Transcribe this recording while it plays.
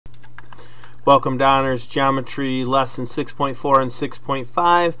Welcome to Honors Geometry Lesson 6.4 and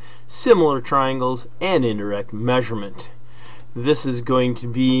 6.5, Similar Triangles and Indirect Measurement. This is going to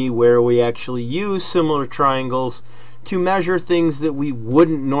be where we actually use similar triangles to measure things that we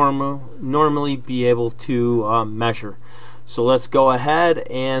wouldn't normally be able to measure. So let's go ahead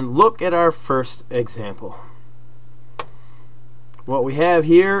and look at our first example. What we have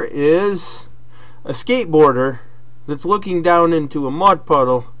here is a skateboarder that's looking down into a mud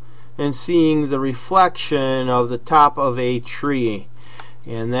puddle and seeing the reflection of the top of a tree.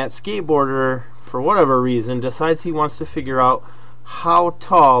 And that skateboarder, for whatever reason, decides he wants to figure out how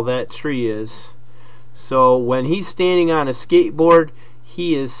tall that tree is. So when he's standing on a skateboard,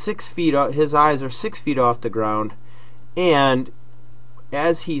 he is 6 feet up, his eyes are 6 feet off the ground, and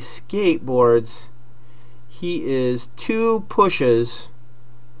as he skateboards, he is 2 pushes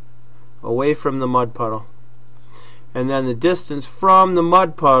away from the mud puddle. And then the distance from the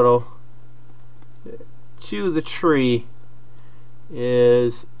mud puddle to the tree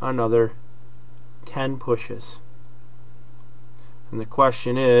is another 10 pushes. And the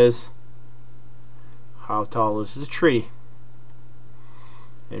question is, how tall is the tree?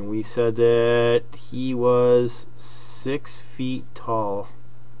 And we said that he was 6 feet tall.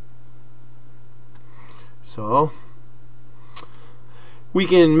 So we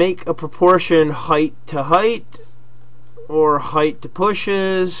can make a proportion height to height or height to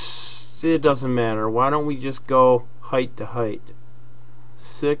pushes. It doesn't matter. Why don't we just go height to height?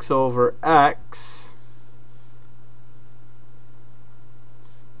 6 over x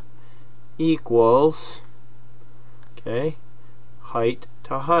equals, okay, height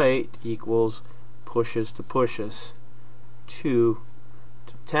to height equals pushes to pushes. 2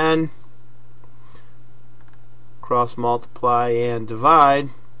 to 10. Cross multiply and divide.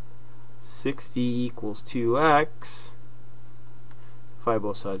 60 equals 2x. Divide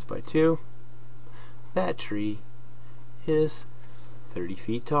both sides by 2. That tree is 30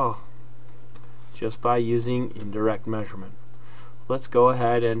 feet tall just by using indirect measurement. Let's go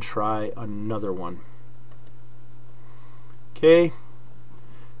ahead and try another one. Okay,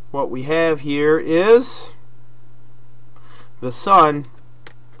 what we have here is the sun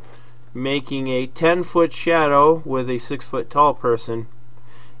making a 10-foot shadow with a 6-foot tall person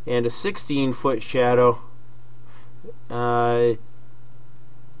and a 16-foot shadow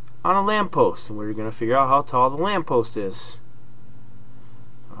on a lamppost, and we're going to figure out how tall the lamppost is.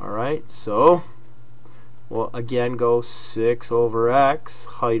 Alright, so we'll again go 6 over x,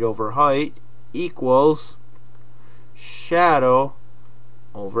 height over height, equals shadow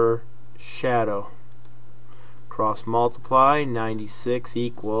over shadow. Cross multiply, 96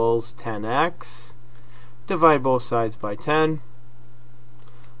 equals 10x. Divide both sides by 10.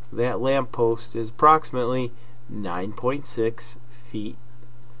 That lamppost is approximately 9.6 feet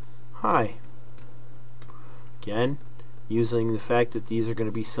high. Again, using the fact that these are going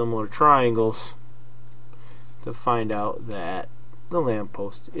to be similar triangles to find out that the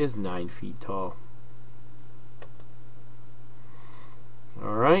lamppost is 9 feet tall.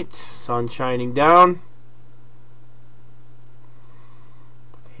 Alright, sun shining down,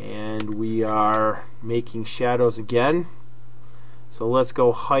 and we are making shadows again. So let's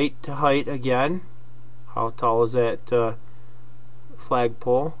go height to height again. How tall is that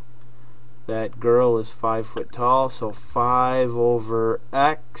flagpole? That girl is 5 foot tall, so 5 over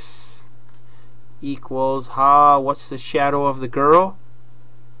x equals, what's the shadow of the girl?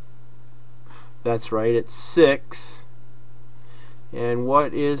 That's right, it's 6. And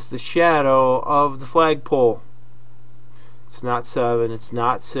what is the shadow of the flagpole? It's not 7, it's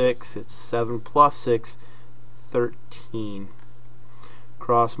not 6, it's 7 plus 6, 13.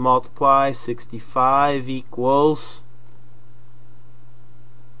 Cross multiply, 65 equals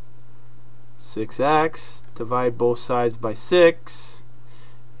 6x. Divide both sides by 6,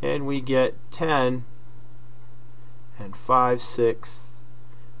 and we get 10 and 5/6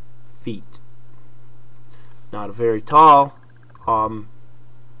 feet. Not a very tall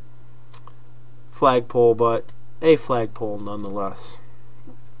flagpole, but a flagpole nonetheless.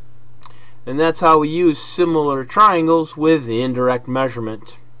 And that's how we use similar triangles with indirect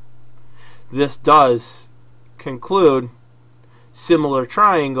measurement. This does conclude similar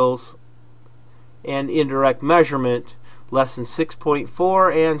triangles and indirect measurement, lesson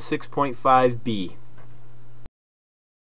 6.4 and 6.5b.